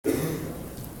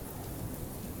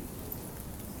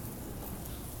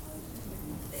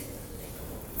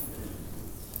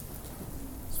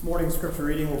This morning's scripture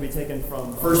reading will be taken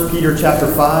from 1 Peter chapter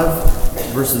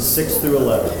 5, verses 6 through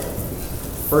 11.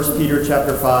 1 Peter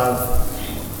chapter 5,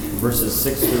 verses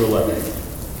 6 through 11.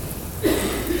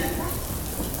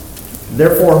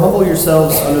 Therefore, humble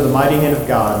yourselves under the mighty hand of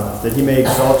God, that he may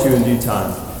exalt you in due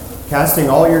time, casting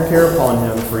all your care upon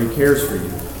him, for he cares for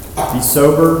you. Be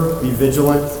sober, be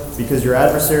vigilant, because your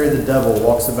adversary the devil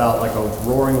walks about like a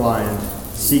roaring lion,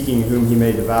 seeking whom he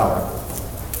may devour.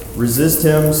 Resist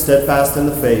him, steadfast in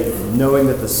the faith, knowing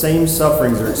that the same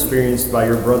sufferings are experienced by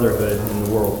your brotherhood in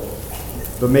the world.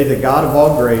 But may the God of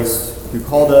all grace, who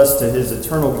called us to his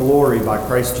eternal glory by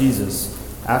Christ Jesus,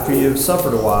 after you have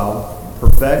suffered a while,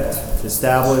 perfect,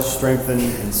 establish, strengthen,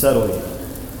 and settle you.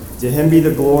 To him be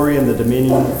the glory and the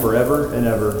dominion forever and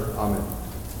ever. Amen.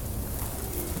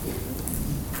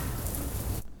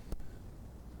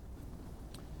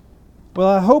 Well,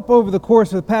 I hope over the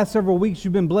course of the past several weeks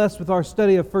you've been blessed with our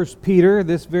study of 1 Peter,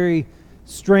 this very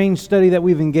strange study that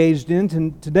we've engaged in.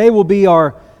 Today will be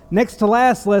our next to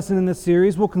last lesson in this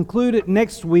series. We'll conclude it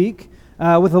next week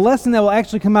with a lesson that will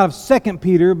actually come out of 2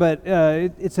 Peter, but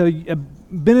it's a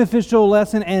beneficial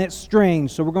lesson and it's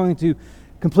strange. So we're going to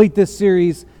complete this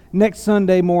series next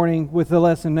Sunday morning with the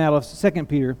lesson out of 2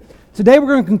 Peter. Today we're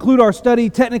going to conclude our study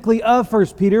technically of 1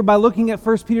 Peter by looking at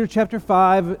 1 Peter chapter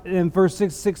 5 and verse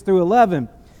 6 through 11.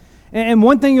 And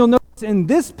one thing you'll notice in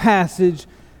this passage,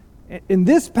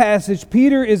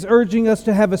 Peter is urging us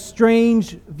to have a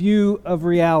strange view of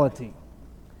reality.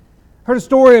 I heard a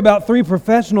story about three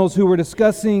professionals who were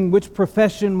discussing which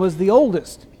profession was the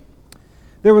oldest.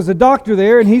 There was a doctor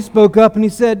there, and he spoke up and he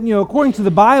said, according to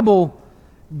the Bible,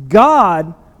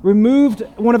 God removed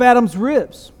one of Adam's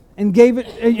ribs and gave it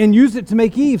and used it to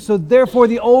make Eve. So therefore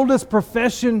the oldest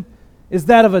profession is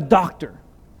that of a doctor.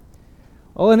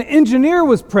 Well, an engineer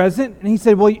was present and he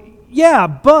said, well, yeah,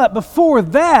 but before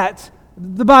that,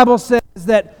 the Bible says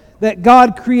that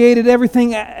God created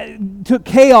everything, took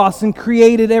chaos and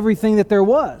created everything that there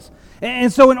was.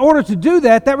 And so in order to do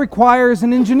that, that requires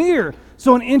an engineer.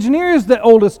 So an engineer is the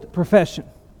oldest profession.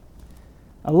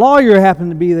 A lawyer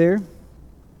happened to be there,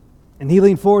 and he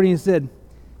leaned forward and he said,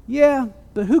 yeah,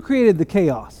 but who created the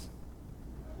chaos?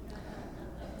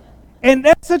 And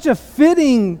that's such a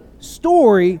fitting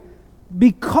story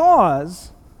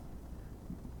because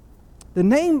the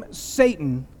name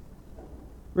Satan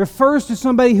refers to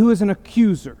somebody who is an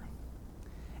accuser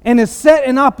and is set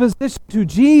in opposition to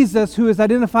Jesus, who is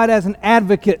identified as an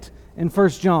advocate in 1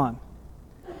 John.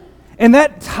 And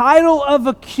that title of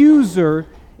accuser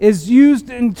is used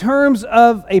in terms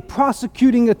of a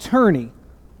prosecuting attorney.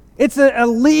 It's a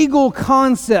legal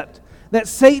concept that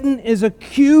Satan is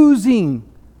accusing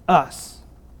us.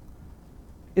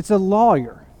 It's a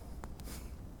lawyer,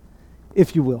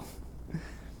 if you will.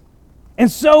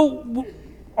 And so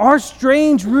our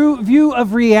strange view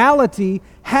of reality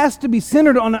has to be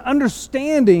centered on an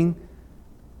understanding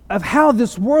of how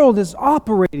this world is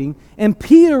operating. And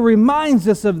Peter reminds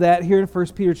us of that here in 1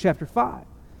 Peter chapter 5.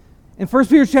 In 1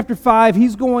 Peter chapter 5,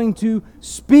 he's going to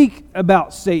speak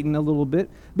about Satan a little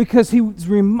bit because he's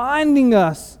reminding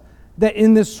us that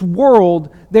in this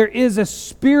world there is a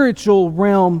spiritual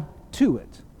realm to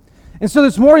it. And so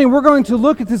this morning we're going to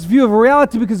look at this view of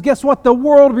reality because guess what? The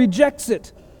world rejects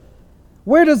it.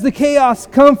 Where does the chaos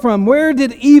come from? Where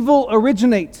did evil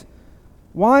originate?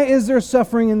 Why is there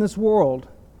suffering in this world?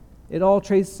 It all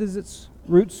traces its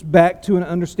roots back to an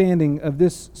understanding of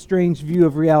this strange view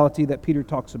of reality that Peter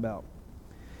talks about.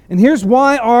 And here's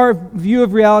why our view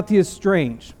of reality is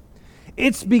strange.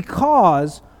 It's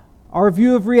because our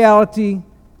view of reality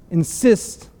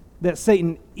insists that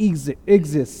Satan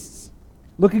exists.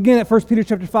 Look again at 1 Peter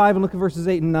chapter 5 and look at verses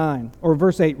 8 and 9, or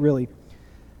verse 8 really. It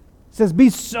says, be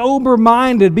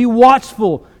sober-minded, be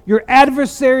watchful. Your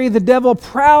adversary, the devil,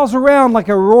 prowls around like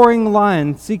a roaring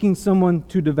lion, seeking someone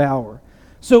to devour.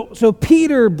 So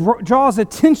Peter draws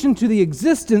attention to the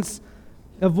existence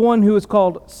of one who is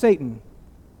called Satan,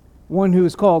 one who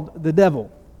is called the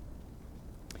devil.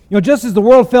 Just as the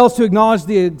world fails to acknowledge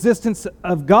the existence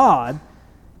of God,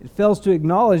 it fails to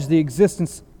acknowledge the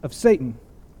existence of Satan.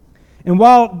 And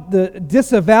while the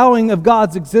disavowing of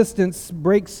God's existence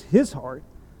breaks his heart,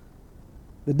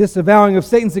 the disavowing of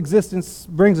Satan's existence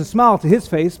brings a smile to his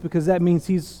face because that means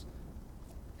he's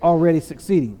already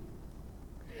succeeding.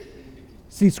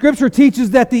 See, Scripture teaches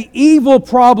that the evil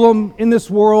problem in this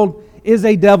world is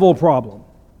a devil problem.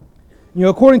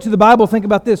 According to the Bible, think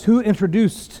about this. Who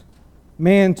introduced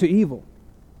man to evil?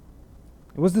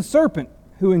 It was the serpent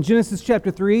who in Genesis chapter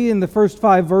 3 in the first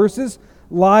 5 verses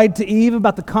lied to Eve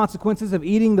about the consequences of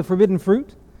eating the forbidden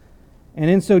fruit, and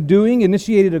in so doing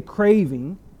initiated a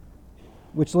craving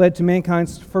which led to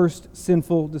mankind's first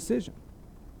sinful decision.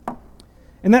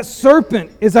 And that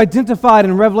serpent is identified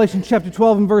in Revelation chapter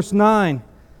 12 and verse 9.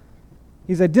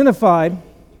 He's identified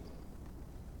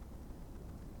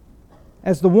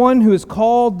as the one who is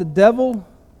called the devil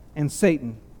and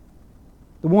Satan,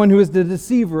 the one who is the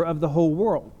deceiver of the whole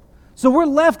world. So we're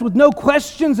left with no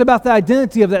questions about the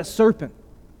identity of that serpent.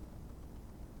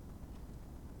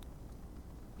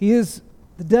 He is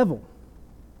the devil.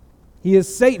 He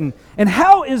is Satan. And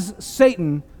how is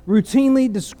Satan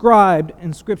routinely described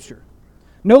in Scripture?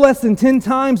 No less than 10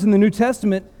 times in the New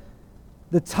Testament,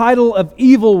 the title of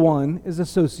evil one is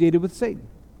associated with Satan.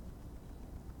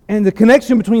 And the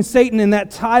connection between Satan and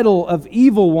that title of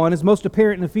evil one is most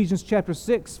apparent in Ephesians chapter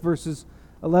 6, verses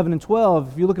 11 and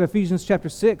 12. If you look at Ephesians chapter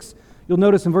 6, you'll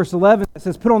notice in verse 11, it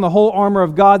says, "Put on the whole armor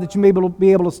of God that you may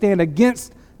be able to stand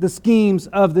against the schemes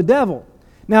of the devil."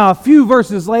 Now, a few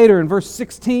verses later, in verse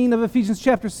 16 of Ephesians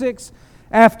chapter 6,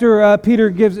 after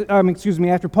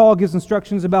after Paul gives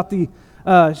instructions about the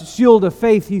shield of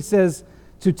faith, he says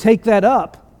to take that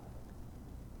up,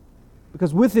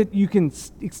 because with it you can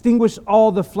extinguish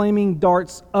all the flaming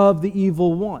darts of the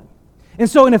evil one. And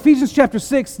so in Ephesians chapter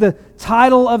 6, the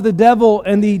title of the devil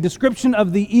and the description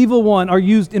of the evil one are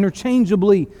used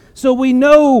interchangeably. So we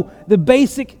know the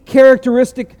basic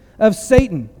characteristic of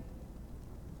Satan.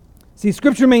 See,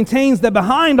 Scripture maintains that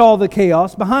behind all the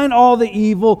chaos, behind all the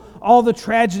evil, all the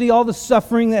tragedy, all the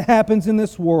suffering that happens in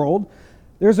this world,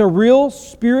 there's a real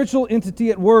spiritual entity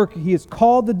at work. He is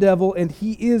called the devil, and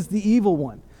he is the evil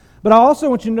one. But I also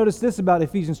want you to notice this about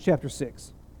Ephesians chapter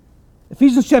 6.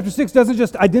 Ephesians chapter 6 doesn't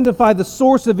just identify the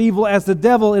source of evil as the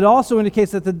devil, it also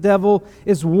indicates that the devil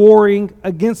is warring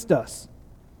against us.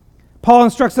 Paul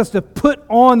instructs us to put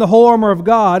on the whole armor of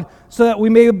God so that we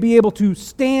may be able to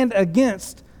stand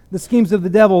against the schemes of the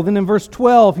devil. Then in verse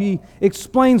 12, he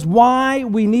explains why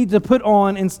we need to put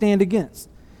on and stand against.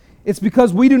 It's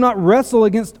because we do not wrestle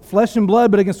against flesh and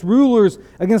blood, but against rulers,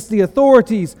 against the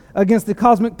authorities, against the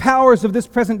cosmic powers of this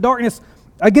present darkness,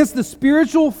 against the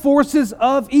spiritual forces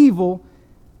of evil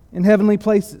in heavenly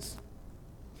places.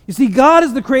 You see, God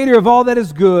is the creator of all that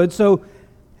is good, so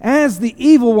as the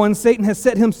evil one, Satan has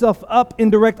set himself up in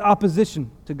direct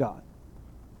opposition to God.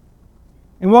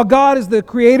 And while God is the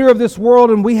creator of this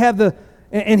world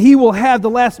and he will have the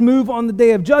last move on the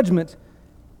day of judgment,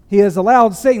 he has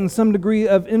allowed Satan some degree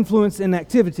of influence and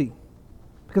activity.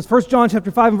 Because 1 John chapter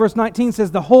 5 and verse 19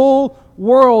 says the whole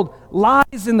world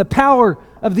lies in the power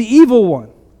of the evil one.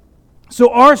 So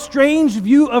our strange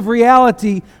view of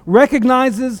reality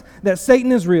recognizes that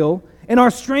Satan is real, and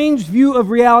our strange view of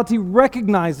reality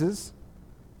recognizes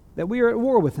that we are at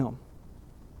war with him.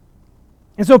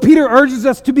 And so Peter urges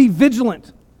us to be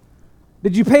vigilant.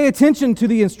 Did you pay attention to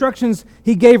the instructions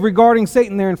he gave regarding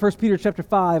Satan there in 1 Peter chapter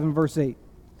 5 and verse 8?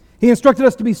 He instructed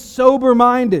us to be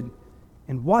sober-minded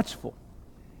and watchful.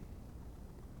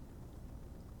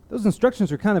 Those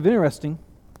instructions are kind of interesting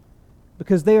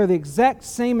because they are the exact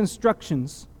same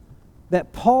instructions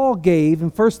that Paul gave in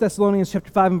 1 Thessalonians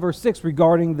chapter 5 and verse 6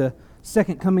 regarding the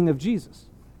second coming of Jesus.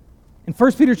 In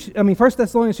 1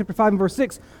 Thessalonians chapter 5 and verse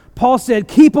 6, Paul said,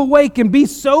 "Keep awake and be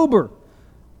sober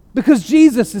because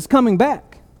Jesus is coming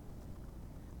back."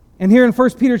 And here in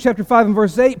 1 Peter chapter 5 and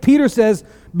verse 8, Peter says,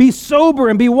 "Be sober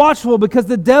and be watchful because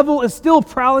the devil is still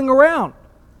prowling around."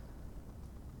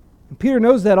 And Peter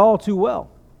knows that all too well.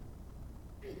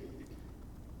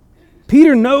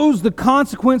 Peter knows the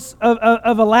consequence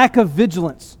of a lack of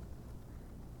vigilance.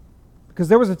 Because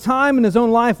there was a time in his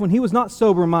own life when he was not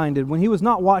sober-minded, when he was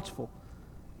not watchful.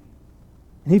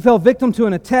 And he fell victim to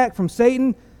an attack from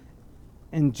Satan,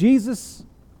 and Jesus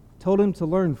told him to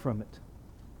learn from it.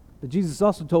 But Jesus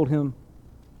also told him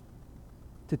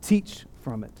to teach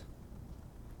from it.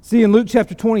 See, in Luke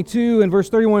chapter 22 and verse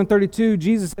 31 and 32,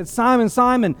 Jesus said, "Simon,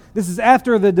 Simon," this is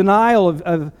after the denial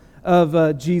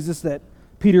of Jesus that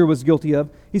Peter was guilty of.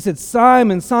 He said,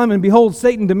 "Simon, Simon, behold,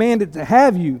 Satan demanded to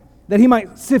have you, that he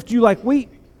might sift you like wheat.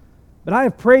 But I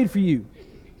have prayed for you,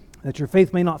 that your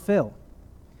faith may not fail.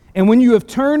 And when you have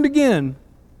turned again,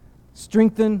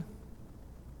 strengthen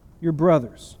your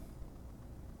brothers."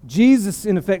 Jesus,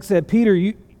 in effect, said, "Peter,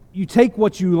 you take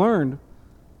what you learned.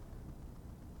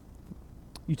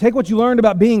 You take what you learned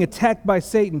about being attacked by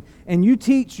Satan, and you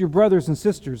teach your brothers and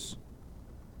sisters.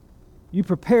 You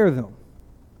prepare them."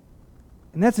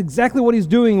 And that's exactly what he's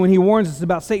doing when he warns us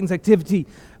about Satan's activity.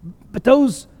 But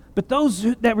those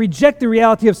that reject the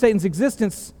reality of Satan's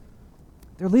existence,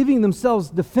 they're leaving themselves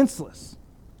defenseless.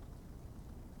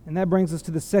 And that brings us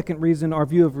to the second reason our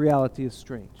view of reality is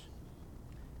strange.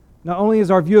 Not only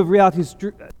is our view of reality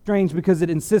strange because it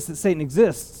insists that Satan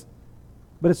exists,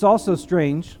 but it's also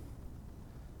strange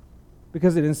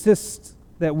because it insists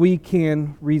that we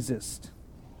can resist.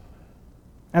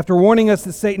 After warning us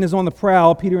that Satan is on the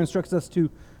prowl, Peter instructs us to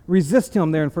resist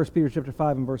him there in 1 Peter chapter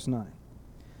 5 and verse 9.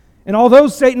 And although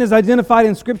Satan is identified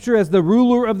in Scripture as the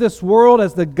ruler of this world,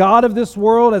 as the god of this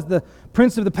world, as the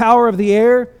prince of the power of the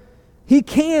air, he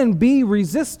can be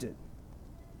resisted.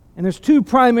 And there's two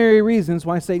primary reasons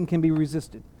why Satan can be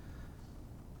resisted.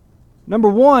 Number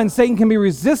one, Satan can be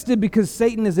resisted because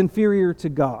Satan is inferior to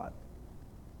God.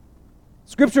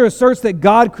 Scripture asserts that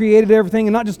God created everything,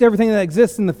 and not just everything that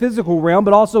exists in the physical realm,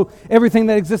 but also everything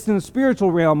that exists in the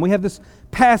spiritual realm. We have this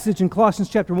passage in Colossians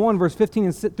chapter 1, verse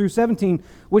 15 through 17,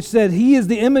 which said, He is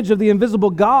the image of the invisible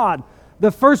God,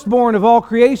 the firstborn of all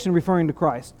creation, referring to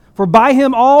Christ. For by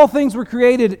Him all things were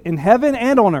created in heaven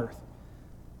and on earth,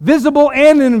 visible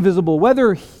and invisible,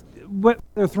 whether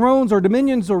thrones or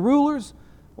dominions or rulers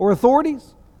or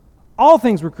authorities. All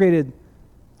things were created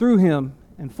through Him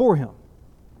and for Him.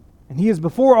 And He is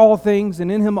before all things, and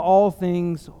in Him all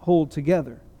things hold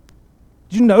together.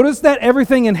 Did you notice that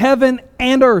everything in heaven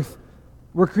and earth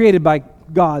were created by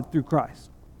God through Christ?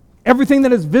 Everything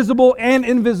that is visible and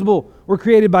invisible were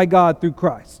created by God through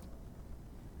Christ.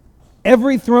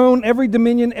 Every throne, every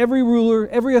dominion, every ruler,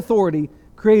 every authority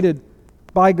created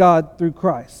by God through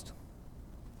Christ.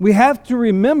 We have to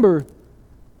remember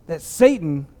that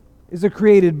Satan is a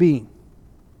created being.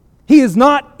 He is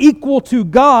not equal to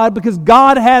God because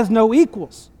God has no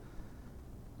equals.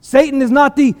 Satan is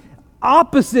not the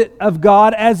opposite of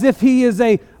God, as if he is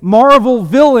a Marvel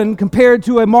villain compared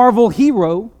to a Marvel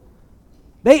hero.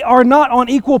 They are not on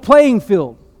equal playing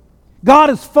field. God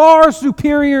is far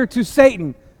superior to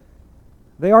Satan.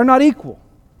 They are not equal.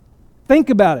 Think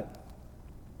about it.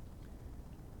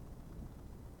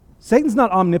 Satan's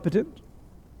not omnipotent.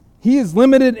 He is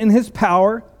limited in his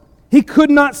power. He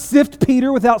could not sift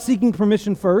Peter without seeking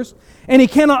permission first, and he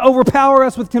cannot overpower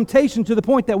us with temptation to the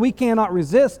point that we cannot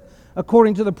resist,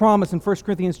 according to the promise in 1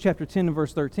 Corinthians chapter 10 and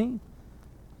verse 13.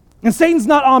 And Satan's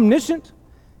not omniscient.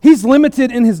 He's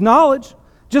limited in his knowledge.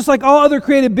 Just like all other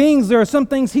created beings, there are some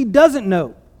things he doesn't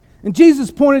know. And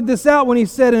Jesus pointed this out when he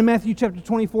said in Matthew chapter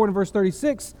 24 and verse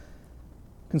 36,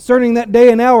 concerning that day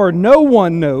and hour, no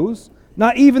one knows,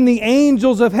 not even the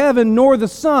angels of heaven, nor the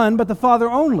Son, but the Father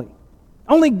only.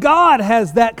 Only God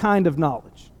has that kind of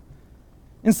knowledge.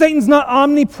 And Satan's not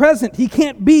omnipresent. He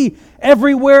can't be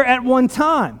everywhere at one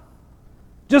time.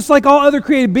 Just like all other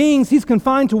created beings, he's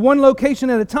confined to one location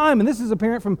at a time. And this is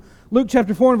apparent from Luke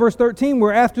chapter 4 and verse 13,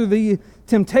 where after the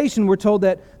temptation, we're told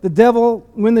that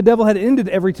when the devil had ended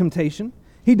every temptation,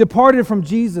 he departed from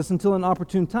Jesus until an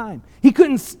opportune time. He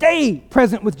couldn't stay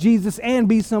present with Jesus and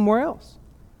be somewhere else.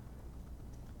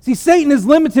 See, Satan is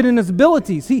limited in his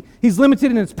abilities. He's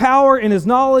limited in his power, in his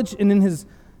knowledge, and in his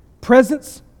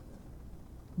presence.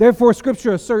 Therefore,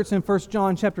 Scripture asserts in 1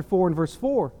 John chapter 4 and verse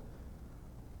 4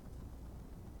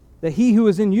 that he who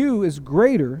is in you is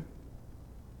greater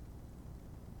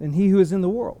than he who is in the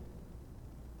world.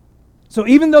 So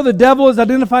even though the devil is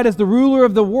identified as the ruler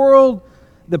of the world,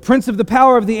 the prince of the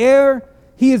power of the air,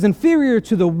 he is inferior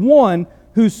to the one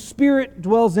whose spirit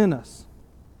dwells in us.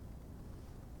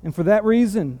 And for that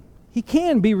reason, he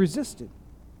can be resisted.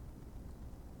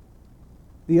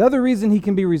 The other reason he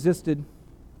can be resisted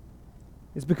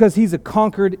is because he's a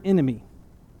conquered enemy.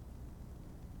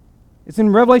 It's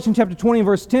in Revelation chapter 20 and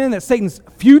verse 10 that Satan's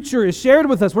future is shared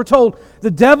with us. We're told the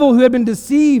devil who had been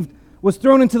deceived was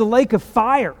thrown into the lake of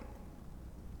fire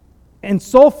and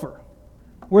sulfur,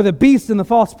 where the beast and the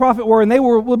false prophet were, and they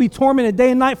will be tormented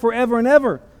day and night forever and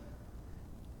ever.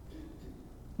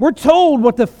 We're told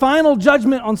what the final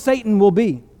judgment on Satan will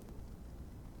be.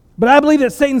 But I believe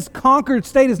that Satan's conquered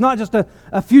state is not just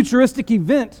a futuristic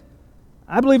event.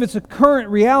 I believe it's a current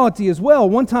reality as well.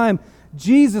 One time,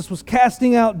 Jesus was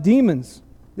casting out demons.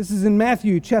 This is in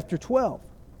Matthew chapter 12.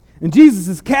 And Jesus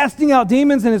is casting out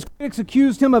demons, and his critics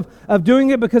accused him of doing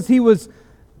it because he was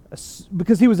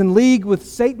in league with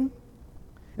Satan.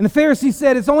 And the Pharisees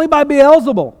said, it's only by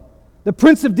Beelzebul, the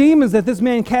prince of demons, that this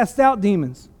man casts out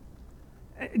demons.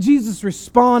 Jesus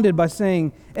responded by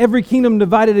saying, every kingdom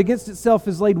divided against itself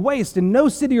is laid waste, and no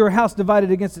city or house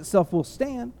divided against itself will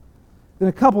stand. Then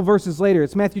a couple verses later,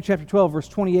 it's Matthew chapter 12, verse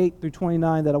 28 through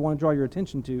 29 that I want to draw your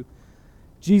attention to.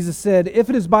 Jesus said, if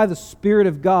it is by the Spirit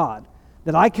of God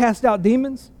that I cast out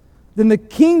demons, then the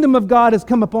kingdom of God has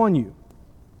come upon you.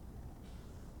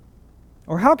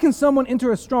 Or how can someone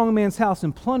enter a strong man's house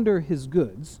and plunder his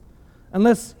goods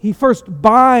unless he first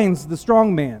binds the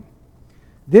strong man?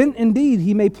 Then indeed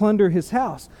he may plunder his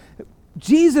house.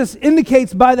 Jesus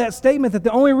indicates by that statement that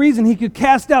the only reason he could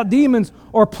cast out demons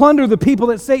or plunder the people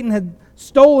that Satan had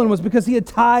stolen was because he had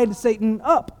tied Satan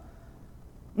up.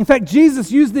 In fact,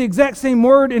 Jesus used the exact same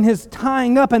word in his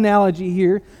tying up analogy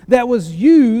here that was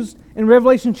used in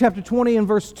Revelation chapter 20 and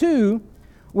verse 2,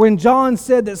 when John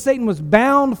said that Satan was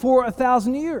bound for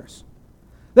 1,000 years.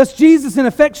 Thus, Jesus, in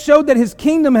effect, showed that his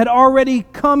kingdom had already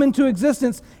come into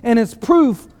existence, and his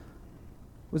proof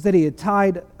was that he had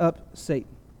tied up Satan.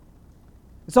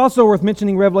 It's also worth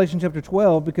mentioning Revelation chapter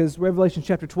 12, because Revelation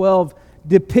chapter 12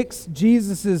 depicts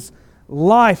Jesus'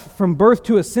 life from birth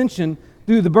to ascension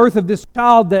through the birth of this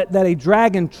child that a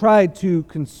dragon tried to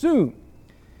consume.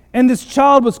 And this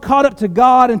child was caught up to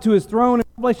God and to his throne in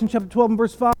Revelation chapter 12 and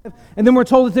verse 5. And then we're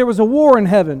told that there was a war in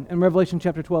heaven in Revelation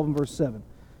chapter 12 and verse 7.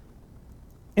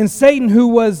 And Satan, who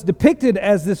was depicted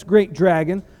as this great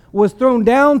dragon, was thrown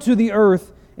down to the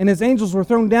earth, and his angels were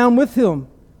thrown down with him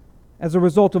as a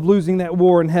result of losing that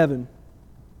war in heaven.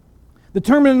 The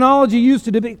terminology used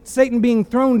to depict Satan being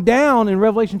thrown down in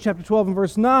Revelation chapter 12 and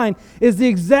verse 9 is the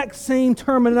exact same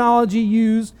terminology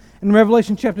used in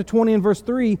Revelation chapter 20 and verse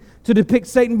 3 to depict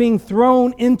Satan being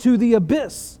thrown into the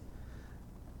abyss.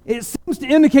 It seems to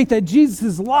indicate that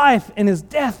Jesus' life and his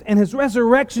death and his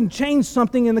resurrection changed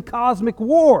something in the cosmic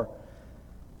war.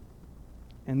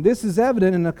 And this is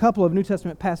evident in a couple of New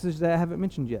Testament passages that I haven't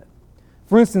mentioned yet.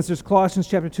 For instance, there's Colossians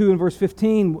chapter 2 and verse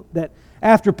 15 that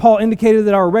after Paul indicated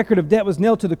that our record of debt was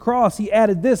nailed to the cross, he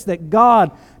added this, that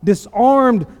God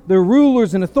disarmed the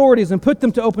rulers and authorities and put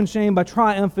them to open shame by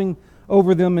triumphing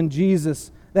over them in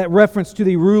Jesus. That reference to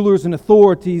the rulers and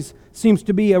authorities seems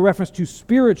to be a reference to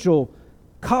spiritual,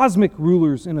 cosmic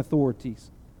rulers and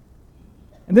authorities.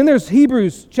 And then there's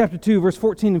Hebrews chapter 2, verse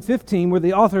 14 and 15, where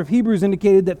the author of Hebrews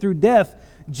indicated that through death,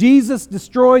 Jesus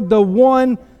destroyed the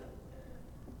one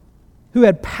who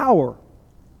had power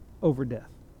over death.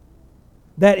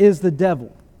 That is the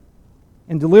devil,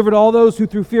 and delivered all those who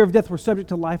through fear of death were subject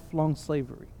to lifelong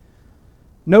slavery.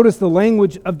 Notice the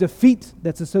language of defeat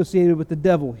that's associated with the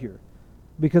devil here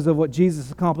because of what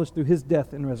Jesus accomplished through his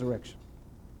death and resurrection.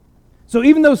 So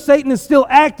even though Satan is still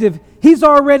active, he's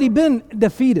already been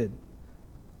defeated.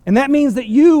 And that means that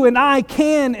you and I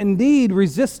can indeed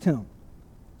resist him.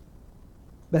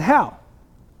 But how?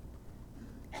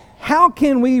 How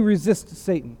can we resist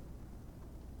Satan?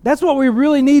 That's what we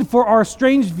really need for our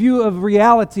strange view of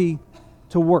reality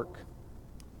to work.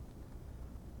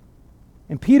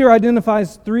 And Peter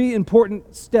identifies 3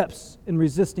 important steps in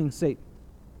resisting Satan.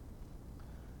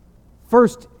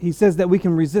 First, he says that we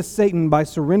can resist Satan by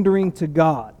surrendering to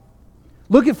God.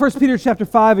 Look at 1 Peter chapter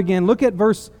 5 again. Look at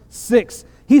verse 6.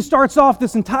 He starts off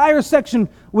this entire section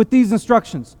with these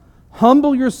instructions.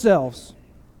 Humble yourselves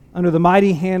under the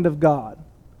mighty hand of God.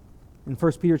 In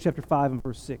 1 Peter chapter 5 and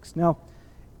verse 6. Now,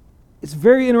 it's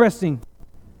very interesting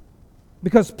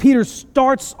because Peter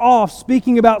starts off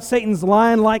speaking about Satan's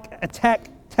lion-like attack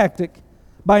tactic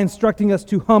by instructing us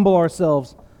to humble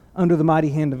ourselves under the mighty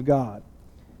hand of God.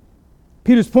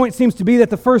 Peter's point seems to be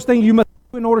that the first thing you must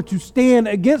do in order to stand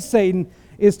against Satan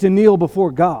is to kneel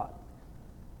before God.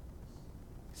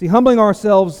 See, humbling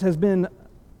ourselves has been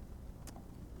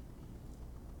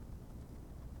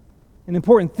an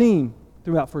important theme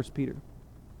throughout 1 Peter.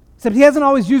 Except he hasn't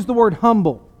always used the word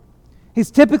humble. He's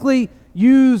typically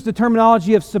used the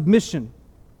terminology of submission.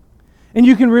 And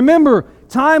you can remember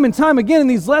time and time again in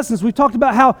these lessons, we've talked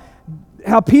about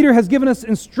how Peter has given us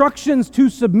instructions to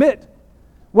submit.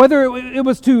 Whether it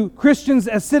was to Christians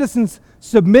as citizens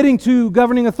submitting to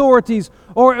governing authorities,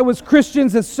 or it was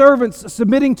Christians as servants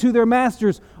submitting to their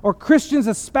masters, or Christians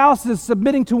as spouses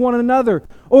submitting to one another,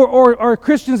 or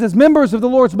Christians as members of the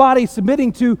Lord's body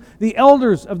submitting to the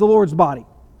elders of the Lord's body.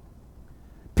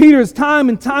 Peter has time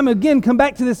and time again come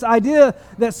back to this idea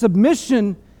that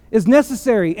submission is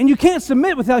necessary. And you can't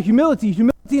submit without humility.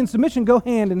 Humility and submission go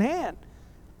hand in hand.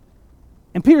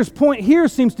 And Peter's point here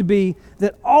seems to be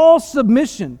that all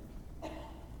submission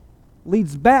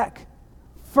leads back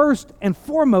first and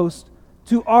foremost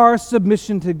to our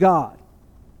submission to God.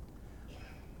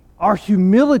 Our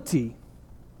humility,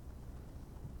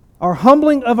 our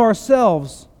humbling of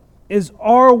ourselves is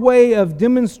our way of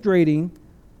demonstrating,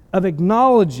 of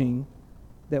acknowledging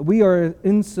that we are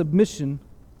in submission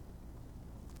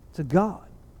to God.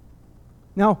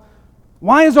 Now,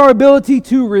 why is our ability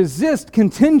to resist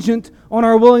contingent on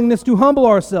our willingness to humble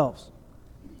ourselves?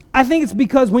 I think it's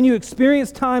because when you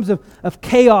experience times of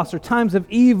chaos or times of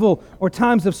evil or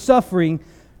times of suffering,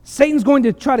 Satan's going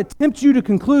to try to tempt you to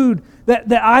conclude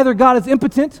that either God is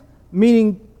impotent,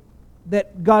 meaning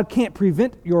that God can't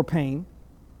prevent your pain,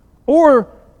 or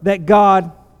that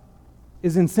God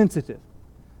is insensitive,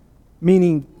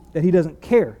 meaning that he doesn't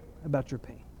care about your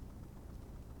pain.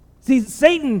 See,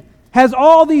 Satan has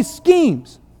all these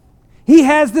schemes. He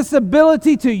has this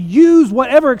ability to use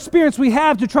whatever experience we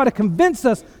have to try to convince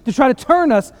us, to try to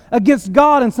turn us against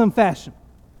God in some fashion.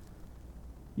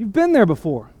 You've been there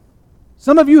before.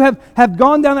 Some of you have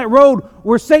gone down that road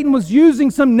where Satan was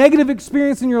using some negative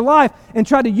experience in your life and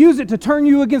tried to use it to turn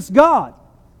you against God.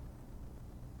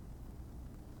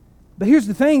 But here's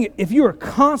the thing, if you are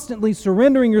constantly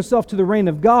surrendering yourself to the reign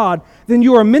of God, then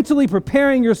you are mentally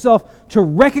preparing yourself to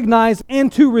recognize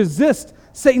and to resist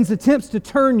Satan's attempts to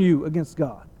turn you against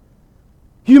God.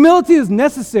 Humility is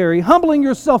necessary. Humbling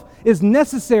yourself is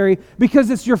necessary because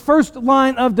it's your first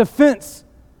line of defense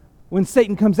when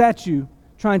Satan comes at you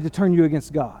trying to turn you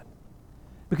against God.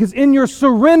 Because in your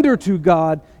surrender to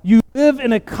God, you live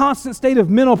in a constant state of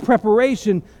mental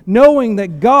preparation, knowing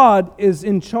that God is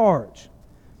in charge.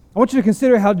 I want you to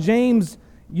consider how James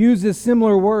uses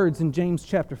similar words in James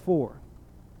chapter 4.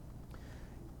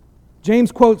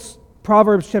 James quotes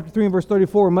Proverbs chapter 3 and verse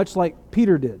 34 much like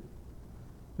Peter did.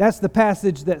 That's the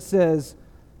passage that says,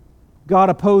 God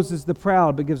opposes the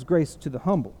proud but gives grace to the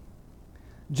humble.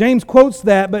 James quotes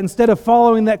that, but instead of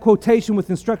following that quotation with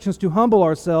instructions to humble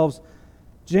ourselves,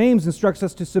 James instructs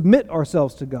us to submit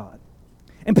ourselves to God.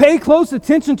 And pay close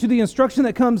attention to the instruction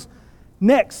that comes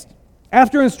next.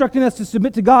 After instructing us to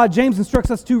submit to God, James instructs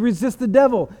us to resist the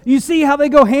devil. You see how they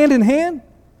go hand in hand?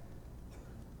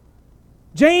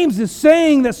 James is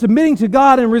saying that submitting to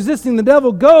God and resisting the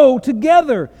devil go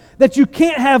together, that you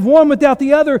can't have one without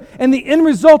the other, and the end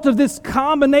result of this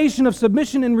combination of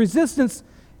submission and resistance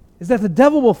is that the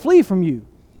devil will flee from you.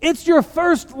 It's your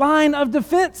first line of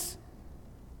defense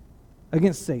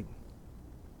against Satan.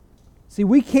 See,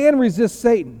 we can resist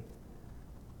Satan,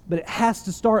 but it has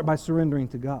to start by surrendering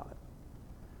to God,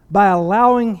 by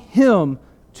allowing Him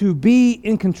to be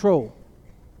in control.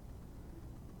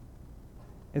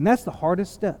 And that's the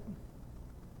hardest step.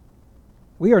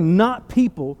 We are not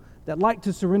people that like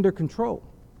to surrender control.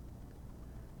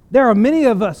 There are many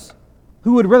of us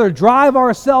who would rather drive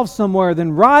ourselves somewhere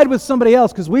than ride with somebody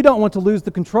else because we don't want to lose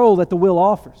the control that the will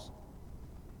offers.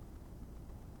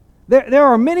 There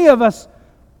are many of us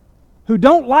who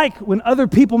don't like when other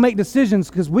people make decisions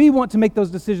because we want to make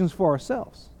those decisions for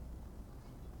ourselves.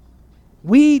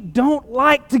 We don't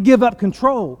like to give up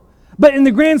control. But in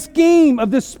the grand scheme of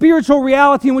this spiritual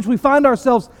reality in which we find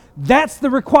ourselves, that's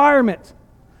the requirement.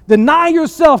 Deny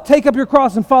yourself, take up your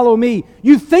cross, and follow me.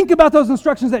 You think about those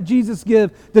instructions that Jesus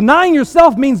gives. Denying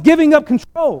yourself means giving up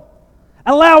control,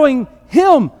 allowing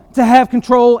Him to have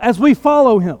control as we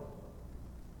follow Him.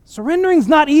 Surrendering is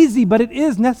not easy, but it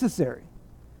is necessary.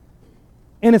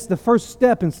 And it's the first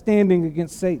step in standing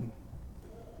against Satan.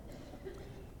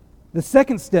 The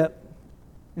second step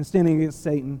in standing against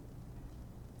Satan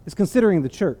is considering the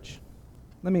church.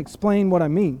 Let me explain what I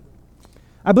mean.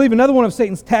 I believe another one of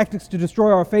Satan's tactics to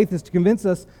destroy our faith is to convince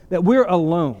us that we're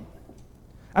alone.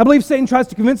 I believe Satan tries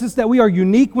to convince us that we are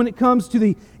unique when it comes to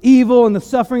the evil and the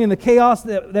suffering and the chaos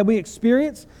that we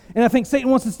experience. And I think Satan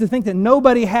wants us to think that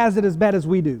nobody has it as bad as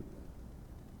we do.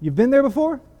 You've been there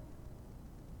before?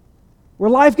 Where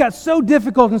life got so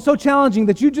difficult and so challenging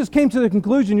that you just came to the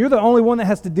conclusion you're the only one that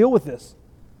has to deal with this.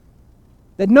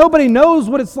 That nobody knows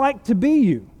what it's like to be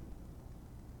you.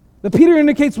 But Peter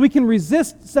indicates we can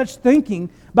resist such thinking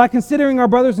by considering our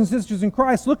brothers and sisters in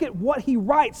Christ. Look at what he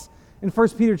writes in 1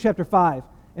 Peter chapter 5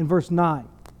 and verse 9.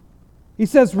 He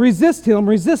says, resist him,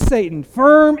 resist Satan,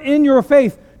 firm in your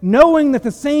faith, knowing that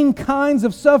the same kinds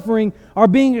of suffering are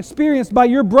being experienced by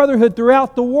your brotherhood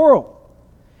throughout the world.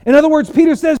 In other words,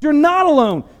 Peter says you're not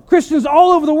alone. Christians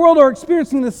all over the world are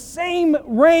experiencing the same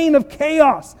reign of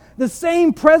chaos, the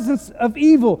same presence of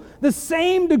evil, the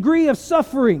same degree of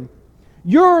suffering.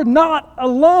 You're not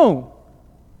alone.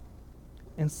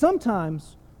 And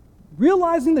sometimes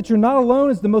realizing that you're not alone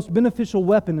is the most beneficial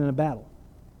weapon in a battle.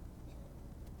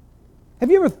 Have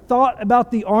you ever thought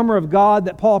about the armor of God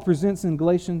that Paul presents in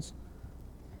Ephesians?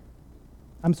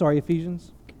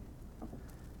 Have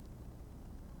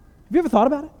you ever thought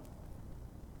about it?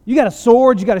 You got a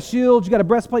sword, you got a shield, you got a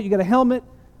breastplate, you got a helmet.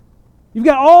 You've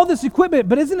got all this equipment,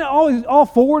 but isn't it always all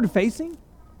forward facing?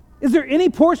 Is there any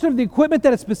portion of the equipment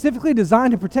that is specifically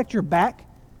designed to protect your back?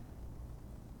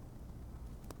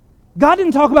 God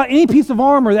didn't talk about any piece of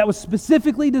armor that was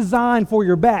specifically designed for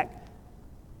your back.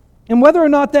 And whether or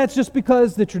not that's just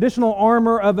because the traditional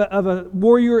armor of a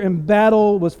warrior in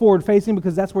battle was forward facing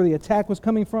because that's where the attack was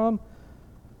coming from,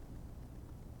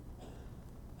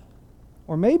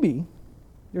 or maybe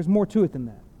there's more to it than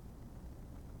that.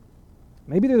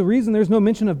 Maybe the reason there's no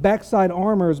mention of backside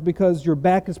armor is because your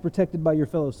back is protected by your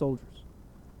fellow soldiers.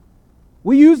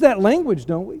 We use that language,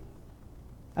 don't we?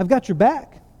 I've got your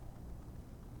back.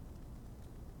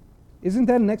 Isn't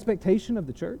that an expectation of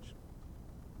the church?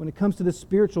 when it comes to this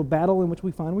spiritual battle in which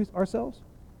we find ourselves?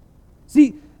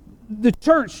 See, the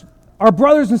church, our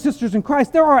brothers and sisters in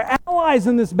Christ, they're our allies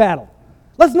in this battle.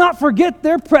 Let's not forget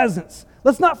their presence.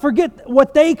 Let's not forget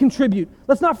what they contribute.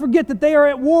 Let's not forget that they are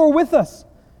at war with us.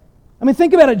 I mean,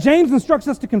 think about it. James instructs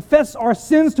us to confess our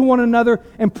sins to one another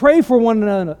and pray for one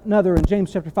another in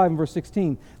James chapter 5 and verse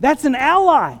 16. That's an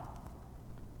ally.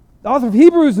 The author of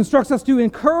Hebrews instructs us to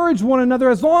encourage one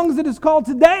another as long as it is called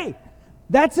today.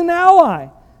 That's an ally.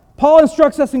 Paul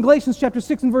instructs us in Galatians chapter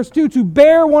 6 and verse 2 to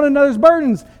bear one another's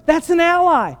burdens. That's an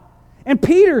ally. And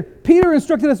Peter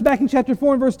instructed us back in chapter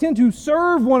 4 and verse 10 to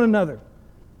serve one another.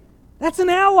 That's an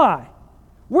ally.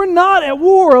 We're not at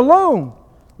war alone.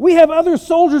 We have other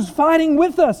soldiers fighting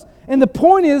with us. And the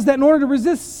point is that in order to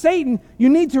resist Satan, you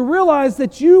need to realize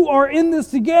that you are in this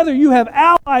together. You have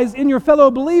allies in your fellow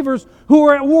believers who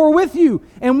are at war with you.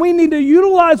 And we need to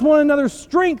utilize one another's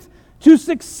strength to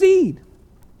succeed.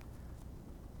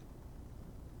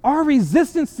 Our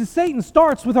resistance to Satan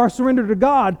starts with our surrender to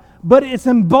God, but it's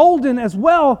emboldened as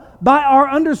well by our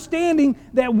understanding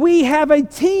that we have a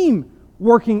team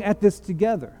working at this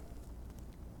together.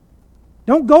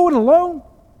 Don't go it alone,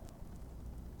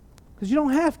 because you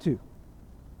don't have to.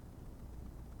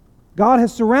 God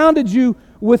has surrounded you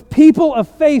with people of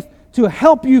faith to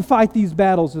help you fight these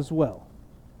battles as well.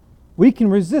 We can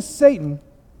resist Satan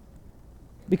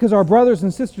because our brothers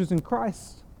and sisters in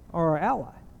Christ are our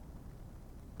ally.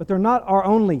 But they're not our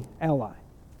only ally.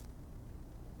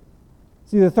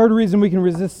 See, the third reason we can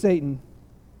resist Satan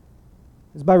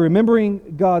is by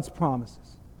remembering God's promises.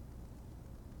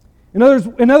 In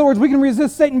other words, we can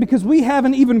resist Satan because we have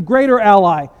an even greater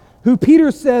ally, who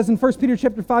Peter says in 1 Peter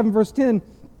chapter 5 and verse 10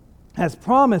 has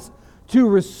promised to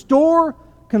restore,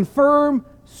 confirm,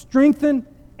 strengthen,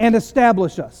 and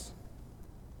establish us.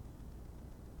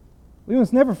 We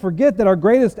must never forget that our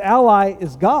greatest ally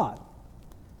is God.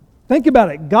 Think about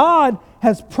it. God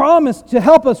has promised to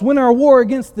help us win our war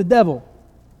against the devil.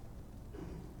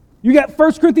 You got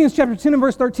 1 Corinthians chapter 10 and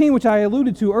verse 13, which I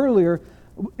alluded to earlier,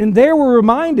 and there we're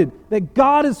reminded that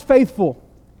God is faithful.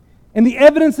 And the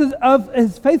evidence of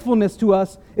His faithfulness to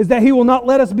us is that He will not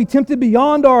let us be tempted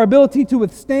beyond our ability to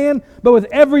withstand, but with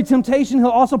every temptation He'll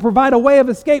also provide a way of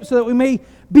escape so that we may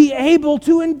be able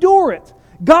to endure it.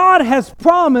 God has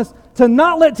promised to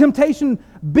not let temptation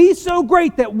be so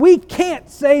great that we can't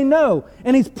say no.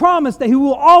 And He's promised that He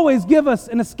will always give us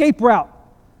an escape route.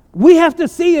 We have to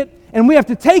see it and we have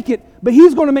to take it, but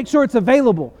He's going to make sure it's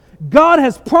available. God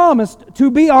has promised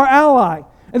to be our ally.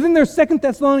 And then there's 2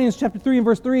 Thessalonians chapter 3 and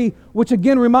verse 3, which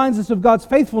again reminds us of God's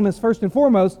faithfulness first and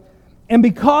foremost. And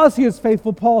because He is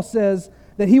faithful, Paul says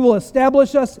that He will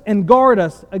establish us and guard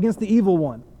us against the evil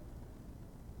one.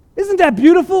 Isn't that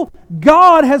beautiful?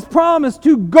 God has promised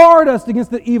to guard us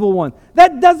against the evil one.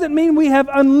 That doesn't mean we have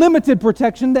unlimited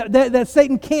protection, that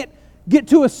Satan can't get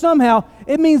to us somehow.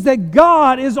 It means that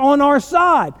God is on our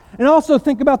side. And also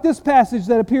think about this passage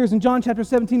that appears in John chapter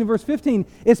 17 and verse 15.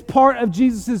 It's part of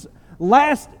Jesus'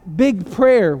 last big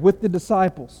prayer with the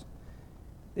disciples.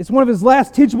 It's one of His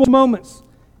last teachable moments.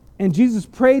 And Jesus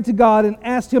prayed to God and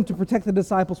asked Him to protect the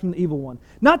disciples from the evil one.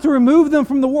 Not to remove them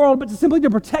from the world, but simply to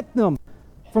protect them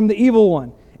from the evil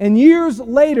one. And years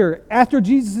later, after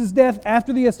Jesus' death,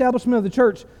 after the establishment of the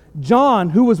church, John,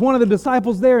 who was one of the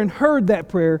disciples there and heard that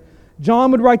prayer,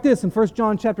 John would write this in 1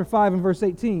 John chapter 5 and verse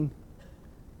 18.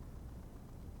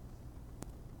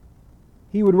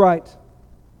 He would write,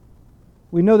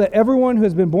 "We know that everyone who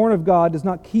has been born of God does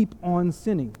not keep on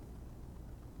sinning.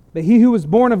 But he who is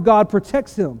born of God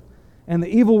protects him, and the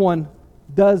evil one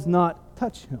does not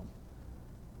touch him."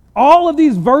 All of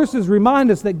these verses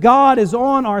remind us that God is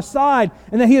on our side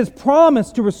and that He has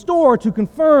promised to restore, to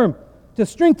confirm, to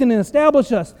strengthen and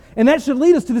establish us. And that should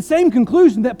lead us to the same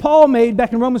conclusion that Paul made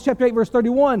back in Romans chapter 8 verse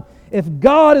 31. If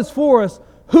God is for us,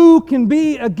 who can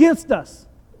be against us?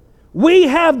 We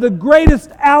have the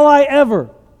greatest ally ever.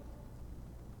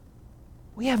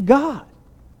 We have God.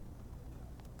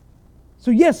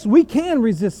 So yes, we can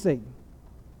resist Satan.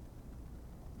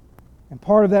 And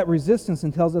part of that resistance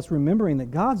entails us remembering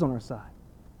that God's on our side.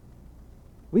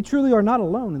 We truly are not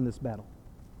alone in this battle.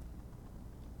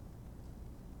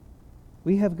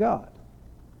 We have God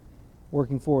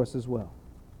working for us as well.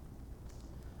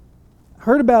 I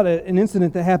heard about an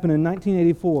incident that happened in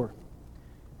 1984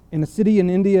 in a city in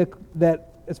India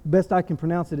that, as best I can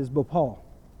pronounce it, is Bhopal.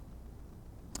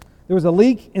 There was a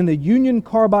leak in the Union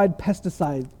Carbide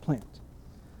pesticide plant.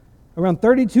 Around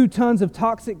 32 tons of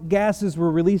toxic gases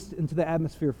were released into the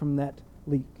atmosphere from that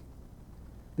leak.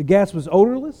 The gas was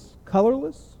odorless,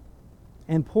 colorless,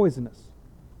 and poisonous.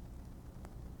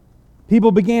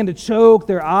 People began to choke,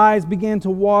 their eyes began to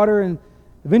water, and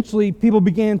Eventually, people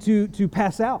began to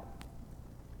pass out.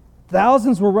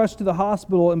 Thousands were rushed to the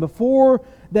hospital, and before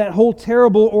that whole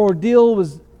terrible ordeal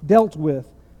was dealt with,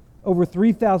 over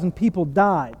 3,000 people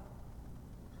died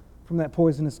from that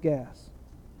poisonous gas.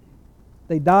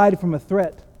 They died from a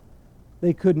threat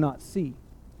they could not see.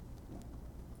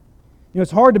 You know,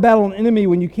 it's hard to battle an enemy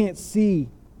when you can't see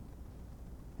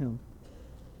him.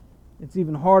 It's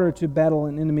even harder to battle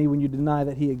an enemy when you deny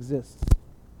that he exists.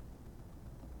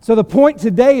 So the point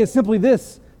today is simply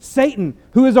this. Satan,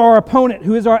 who is our opponent,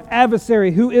 who is our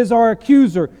adversary, who is our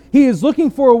accuser, he is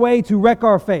looking for a way to wreck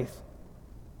our faith.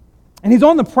 And he's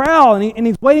on the prowl, and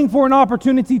he's waiting for an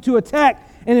opportunity to attack.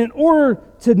 And in order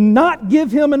to not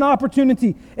give him an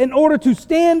opportunity, in order to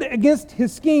stand against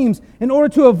his schemes, in order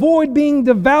to avoid being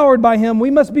devoured by him,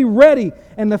 we must be ready.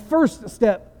 And the first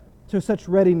step to such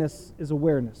readiness is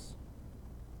awareness.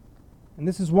 And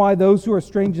this is why those who are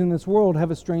strange in this world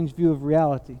have a strange view of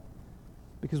reality.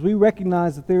 Because we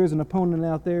recognize that there is an opponent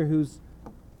out there who's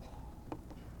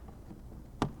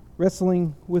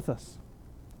wrestling with us.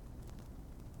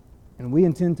 And we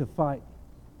intend to fight.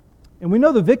 And we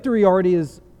know the victory already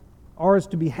is ours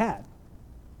to be had.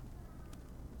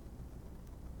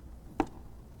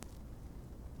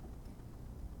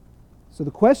 So the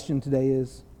question today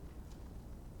is,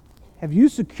 have you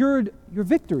secured your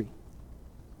victory?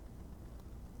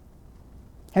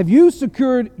 Have you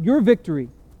secured your victory?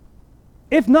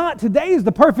 If not, today is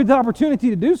the perfect opportunity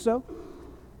to do so.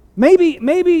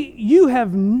 Maybe you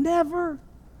have never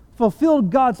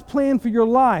fulfilled God's plan for your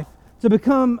life to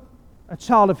become a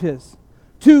child of His,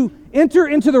 to enter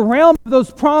into the realm of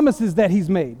those promises that He's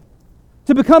made,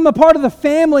 to become a part of the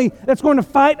family that's going to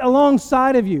fight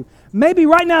alongside of you. Maybe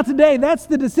right now today, that's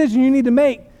the decision you need to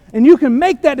make. And you can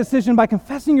make that decision by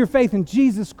confessing your faith in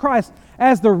Jesus Christ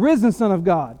as the risen Son of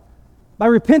God, by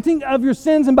repenting of your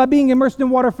sins and by being immersed in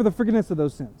water for the forgiveness of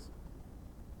those sins.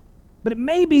 But it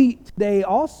may be today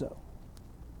also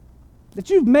that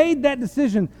you've made that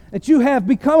decision, that you have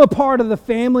become a part of the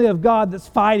family of God that's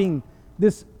fighting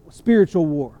this spiritual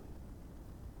war.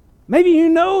 Maybe you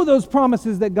know those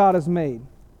promises that God has made,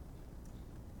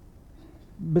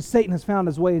 but Satan has found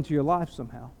his way into your life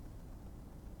somehow.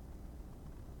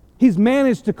 He's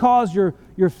managed to cause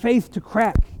your faith to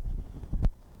crack.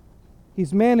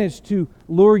 He's managed to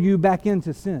lure you back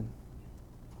into sin.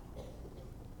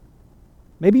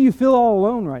 Maybe you feel all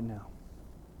alone right now.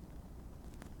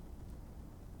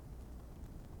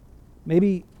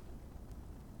 Maybe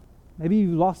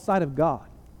you lost sight of God.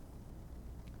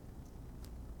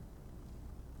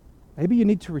 Maybe you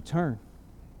need to return.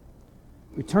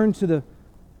 Return to the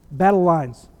battle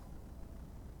lines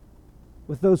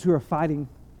with those who are fighting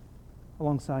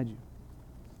alongside you.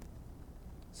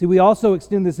 See, we also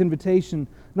extend this invitation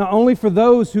not only for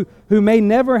those who may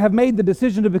never have made the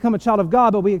decision to become a child of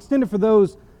God, but we extend it for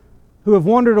those who have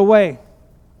wandered away.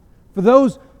 For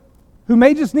those who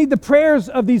may just need the prayers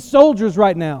of these soldiers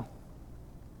right now.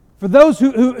 For those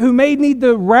who may need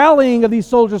the rallying of these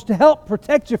soldiers to help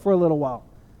protect you for a little while.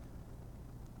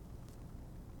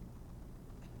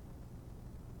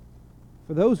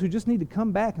 For those who just need to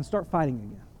come back and start fighting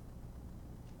again.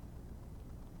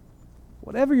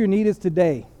 Whatever your need is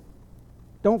today,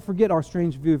 don't forget our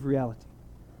strange view of reality.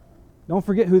 Don't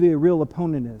forget who the real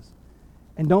opponent is.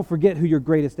 And don't forget who your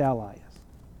greatest ally is.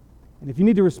 And if you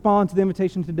need to respond to the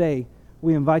invitation today,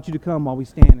 we invite you to come while we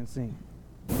stand and sing.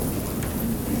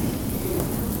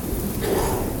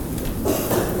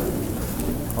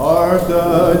 Art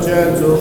the gentle